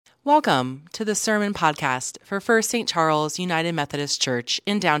Welcome to the Sermon Podcast for First St. Charles United Methodist Church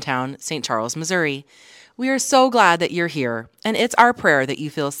in downtown St. Charles, Missouri. We are so glad that you're here, and it's our prayer that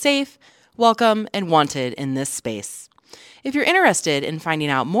you feel safe, welcome, and wanted in this space. If you're interested in finding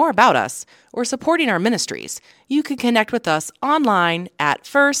out more about us or supporting our ministries, you can connect with us online at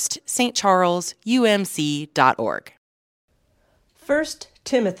firststcharlesumc.org. 1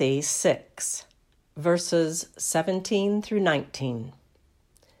 Timothy 6, verses 17 through 19.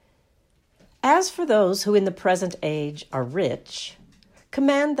 As for those who in the present age are rich,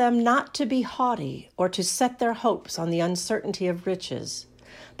 command them not to be haughty or to set their hopes on the uncertainty of riches,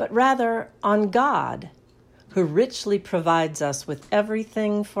 but rather on God, who richly provides us with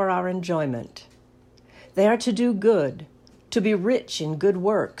everything for our enjoyment. They are to do good, to be rich in good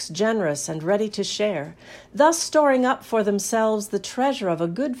works, generous and ready to share, thus storing up for themselves the treasure of a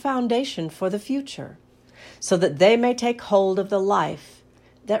good foundation for the future, so that they may take hold of the life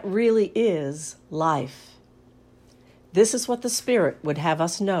that really is life. This is what the Spirit would have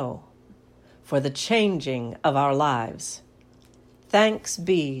us know for the changing of our lives. Thanks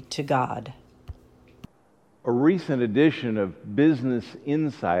be to God. A recent edition of Business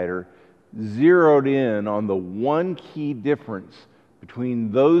Insider zeroed in on the one key difference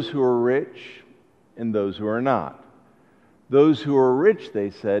between those who are rich and those who are not. Those who are rich, they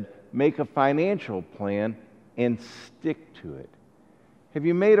said, make a financial plan and stick to it. Have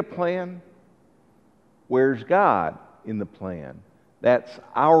you made a plan? Where's God in the plan? That's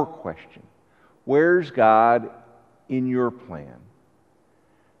our question. Where's God in your plan?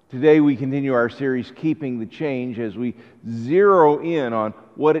 Today we continue our series, Keeping the Change, as we zero in on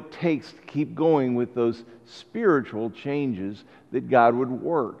what it takes to keep going with those spiritual changes that God would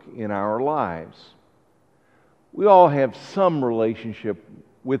work in our lives. We all have some relationship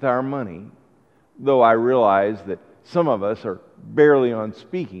with our money, though I realize that some of us are barely on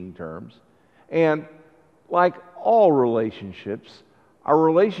speaking terms. And like all relationships, our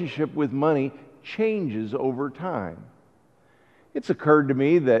relationship with money changes over time. It's occurred to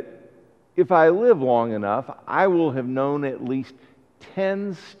me that if I live long enough, I will have known at least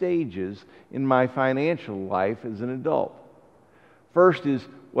 10 stages in my financial life as an adult. First is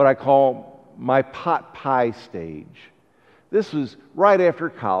what I call my pot pie stage. This was right after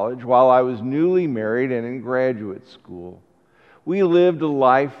college, while I was newly married and in graduate school. We lived a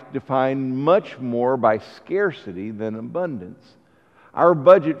life defined much more by scarcity than abundance. Our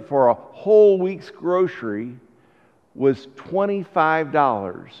budget for a whole week's grocery was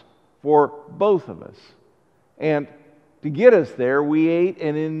 $25 for both of us. And to get us there, we ate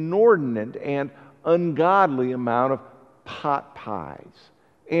an inordinate and ungodly amount of pot pies.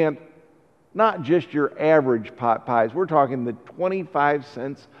 And not just your average pot pies. We're talking the 25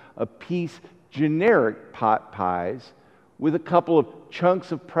 cents a piece generic pot pies with a couple of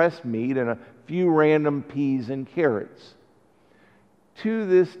chunks of pressed meat and a few random peas and carrots. To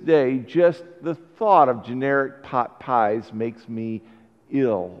this day, just the thought of generic pot pies makes me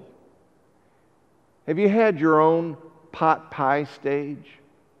ill. Have you had your own pot pie stage?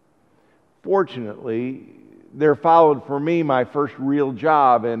 Fortunately, there followed for me my first real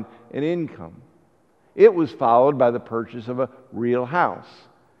job and an income. It was followed by the purchase of a real house.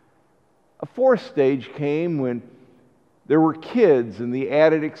 A fourth stage came when there were kids and the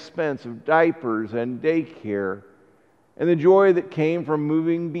added expense of diapers and daycare, and the joy that came from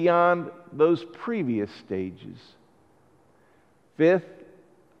moving beyond those previous stages. Fifth,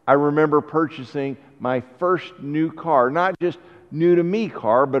 I remember purchasing my first new car, not just new to me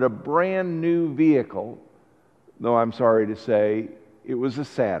car, but a brand new vehicle, though I'm sorry to say it was a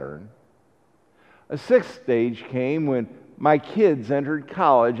Saturn. A sixth stage came when my kids entered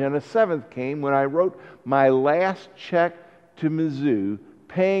college, and a seventh came when I wrote my last check to Mizzou,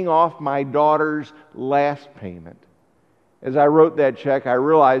 paying off my daughter's last payment. As I wrote that check, I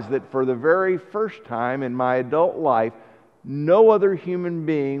realized that for the very first time in my adult life, no other human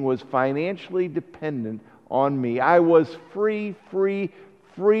being was financially dependent on me. I was free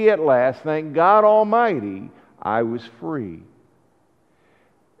at last. Thank God Almighty, I was free.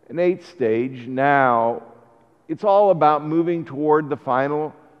 An eighth stage, now it's all about moving toward the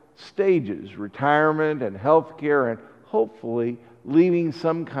final stages, retirement and health care, and hopefully leaving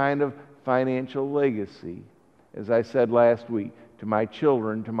some kind of financial legacy. As I said last week, to my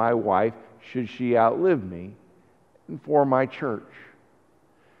children, to my wife, should she outlive me, and for my church.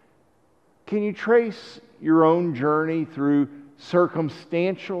 Can you trace your own journey through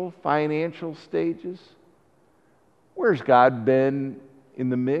circumstantial financial stages? Where's God been in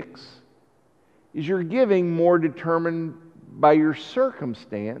the mix? Is your giving more determined by your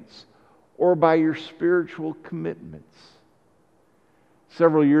circumstance or by your spiritual commitments?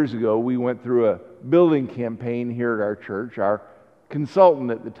 Several years ago, we went through a building campaign here at our church. Our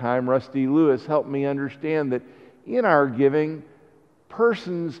consultant at the time, Rusty Lewis, helped me understand that in our giving,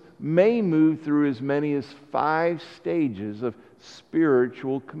 persons may move through as many as 5 stages of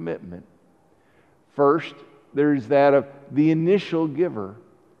spiritual commitment. First, there's that of the initial giver.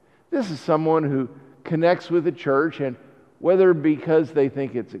 This is someone who connects with the church, and whether because they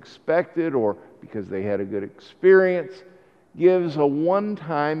think it's expected or because they had a good experience, gives a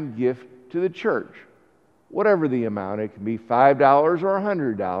one-time gift to the church. Whatever the amount, it can be $5 or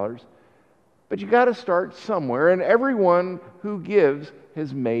 $100, but you got to start somewhere, and everyone who gives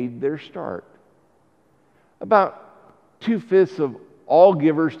has made their start. About 2/5 of all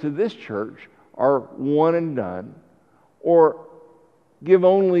givers to this church are one and done, or give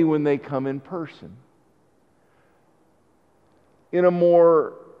only when they come in person. In a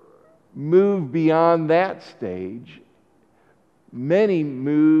more move beyond that stage, many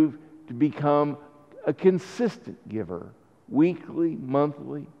move to become a consistent giver, weekly,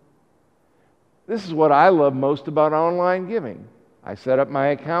 monthly. This is what I love most about online giving. I set up my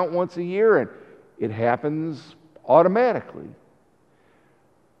account once a year and it happens automatically.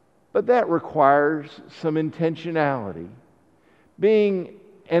 But that requires some intentionality. Being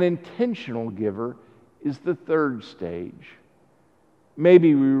an intentional giver is the third stage.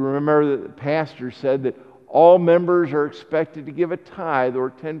 Maybe we remember that the pastor said that all members are expected to give a tithe or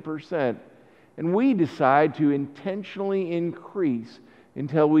 10%, and we decide to intentionally increase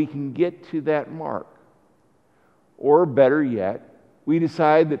until we can get to that mark. Or better yet, we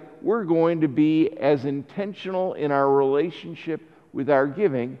decide that we're going to be as intentional in our relationship with our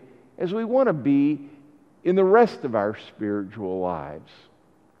giving as we want to be in the rest of our spiritual lives.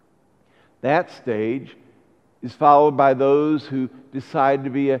 That stage is followed by those who decide to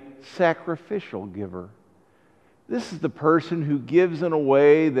be a sacrificial giver. This is the person who gives in a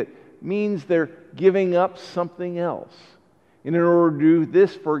way that means they're giving up something else. And in order to do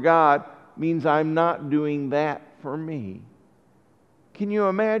this for God means I'm not doing that for me. Can you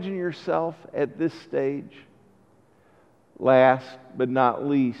imagine yourself at this stage? Last but not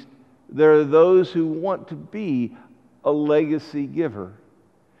least, there are those who want to be a legacy giver.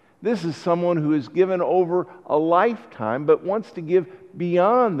 This is someone who has given over a lifetime but wants to give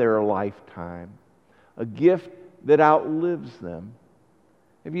beyond their lifetime, a gift that outlives them.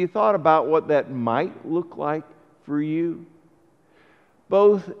 Have you thought about what that might look like for you?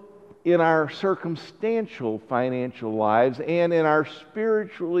 Both in our circumstantial financial lives and in our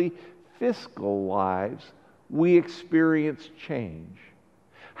spiritually fiscal lives, we experience change.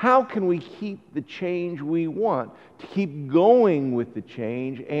 How can we keep the change we want, to keep going with the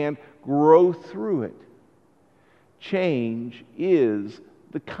change and grow through it? Change is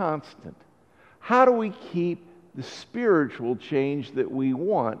the constant. How do we keep the spiritual change that we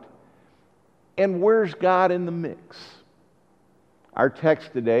want? And where's God in the mix? Our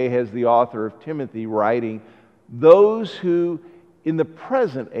text today has the author of Timothy writing, "Those who in the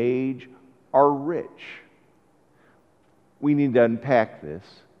present age are rich." We need to unpack this.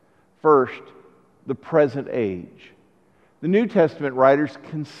 First, the present age. The New Testament writers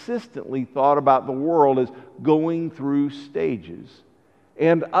consistently thought about the world as going through stages,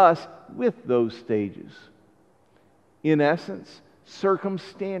 and us with those stages. In essence,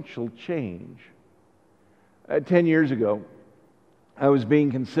 circumstantial change. 10 years ago, I was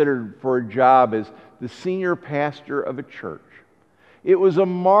being considered for a job as the senior pastor of a church. It was a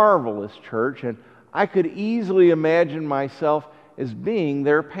marvelous church, and I could easily imagine myself as being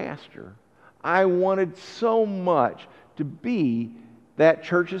their pastor. I wanted so much to be that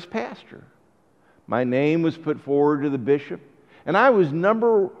church's pastor. My name was put forward to the bishop, and I was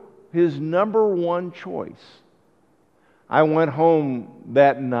his number one choice. I went home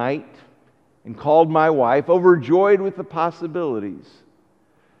that night and called my wife, overjoyed with the possibilities.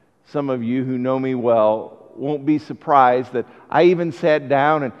 Some of you who know me well won't be surprised that I even sat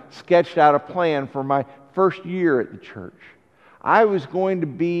down and sketched out a plan for my first year at the church. I was going to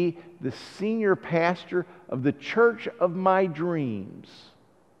be the senior pastor of the church of my dreams.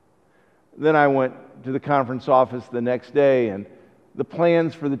 Then I went to the conference office the next day, and the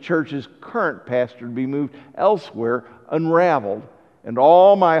plans for the church's current pastor to be moved elsewhere unraveled, and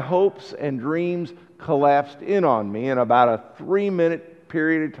all my hopes and dreams collapsed in on me in about a 3-minute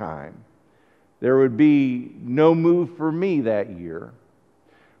period of time. There would be no move for me that year.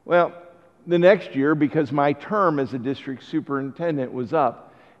 Well, the next year, because my term as a district superintendent was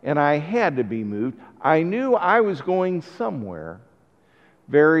up and I had to be moved, I knew I was going somewhere.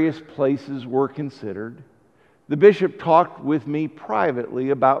 Various places were considered. The bishop talked with me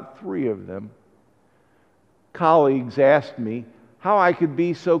privately about 3 of them. Colleagues asked me how I could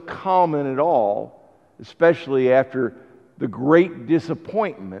be so calm in it all, especially after the great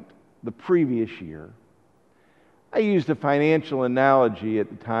disappointment the previous year. I used a financial analogy at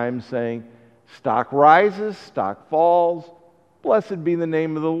the time saying, stock rises, stock falls, blessed be the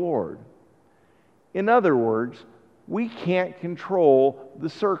name of the Lord. In other words, we can't control the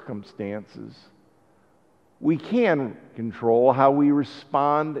circumstances. We can control how we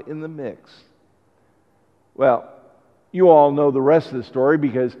respond in the mix. Well, you all know the rest of the story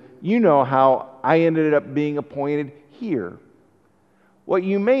because you know how I ended up being appointed here. What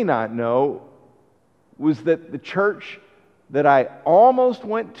you may not know was that the church that I almost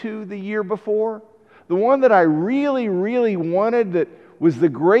went to the year before, the one that I really, really wanted, that was the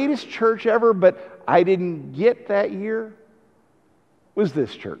greatest church ever, but I didn't get that year, was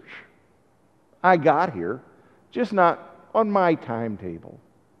this church. I got here, just not on my timetable.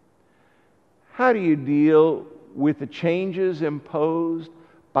 How do you deal with the changes imposed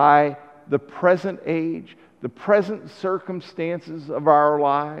by the present age, the present circumstances of our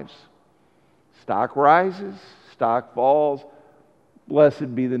lives? Stock rises, stock falls.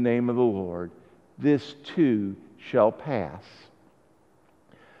 Blessed be the name of the Lord. This too shall pass.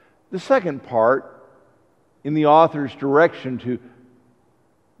 The second part in the author's direction to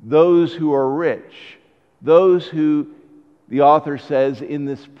those who are rich, those who, the author says, in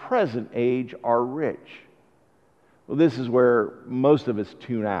this present age are rich. Well, this is where most of us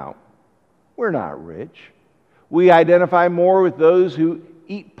tune out. We're not rich. We identify more with those who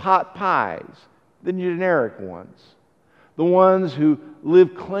eat pot pies than generic ones, the ones who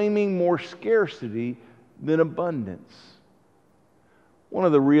live claiming more scarcity than abundance. One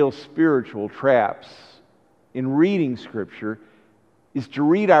of the real spiritual traps in reading Scripture is to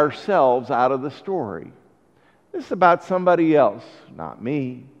read ourselves out of the story. This is about somebody else, not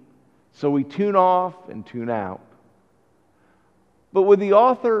me. So we tune off and tune out. But would the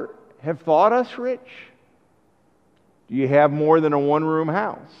author have thought us rich? Do you have more than a one-room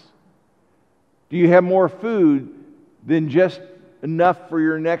house? Do you have more food than just enough for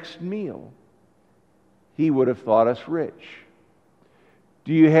your next meal? He would have thought us rich.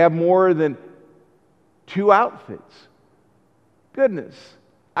 Do you have more than 2 outfits? Goodness,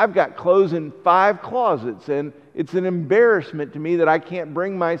 I've got clothes in 5 closets, and it's an embarrassment to me that I can't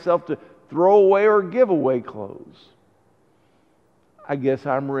bring myself to throw away or give away clothes. I guess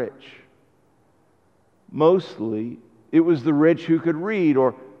I'm rich. Mostly, it was the rich who could read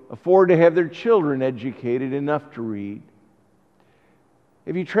or afford to have their children educated enough to read.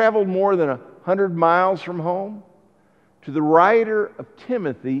 Have you traveled more than 100 miles from home? To the writer of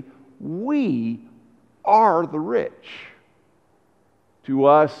Timothy, we are the rich. To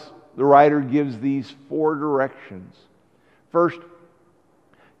us, the writer gives these 4 directions. First,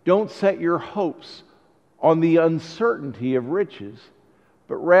 don't set your hopes on the uncertainty of riches,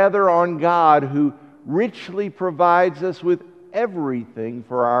 but rather on God, who richly provides us with everything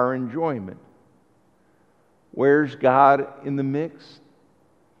for our enjoyment. Where's God in the mix?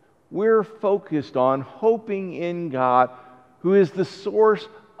 We're focused on hoping in God, who is the source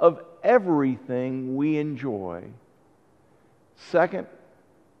of everything we enjoy. Second,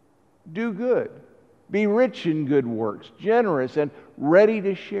 do good. Be rich in good works, generous and ready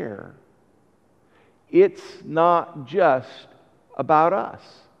to share. It's not just about us.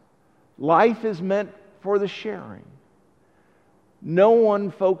 Life is meant for the sharing. No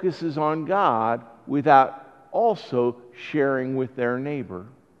one focuses on God without also sharing with their neighbor.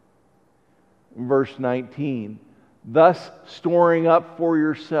 Verse 19, thus storing up for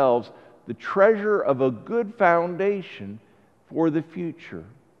yourselves the treasure of a good foundation for the future.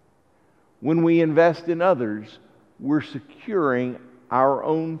 When we invest in others, we're securing our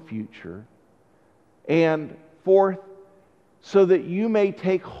own future. And fourth, so that you may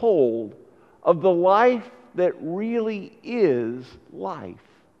take hold of the life that really is life.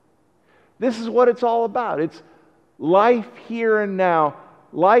 This is what it's all about. It's life here and now,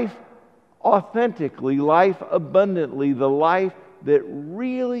 life authentically, life abundantly, the life that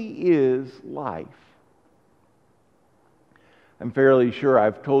really is life. I'm fairly sure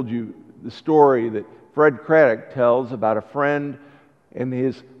I've told you the story that Fred Craddock tells about a friend and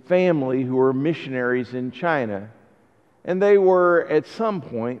his family who were missionaries in China, and they were at some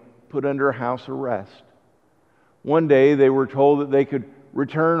point put under house arrest. One day they were told that they could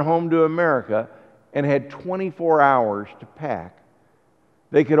return home to America and had 24 hours to pack.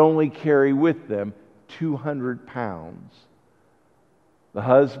 They could only carry with them 200 pounds. The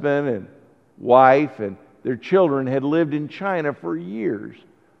husband and wife and their children had lived in China for years.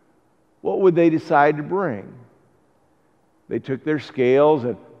 What would they decide to bring? They took their scales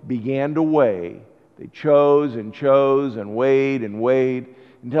and began to weigh. They chose and chose and weighed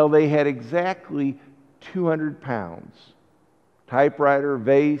until they had exactly 200 pounds. Typewriter,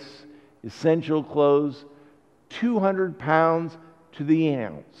 vase, essential clothes, 200 pounds to the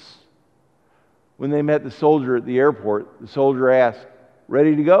ounce. When they met the soldier at the airport, the soldier asked,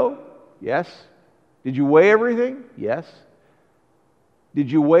 "Ready to go?" "Yes." "Did you weigh everything?" "Yes."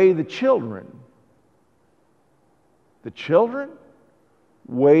 "Did you weigh the children?" "The children?"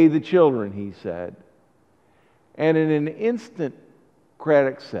 "Weigh the children," he said. And in an instant,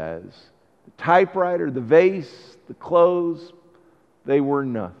 Craddock says, the typewriter, the vase, the clothes, they were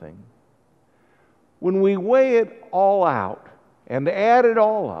nothing. When we weigh it all out and add it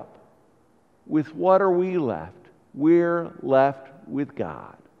all up, with what are we left? We're left with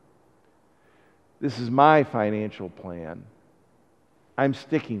God. This is my financial plan. I'm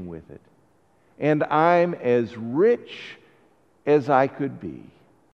sticking with it. And I'm as rich as I could be.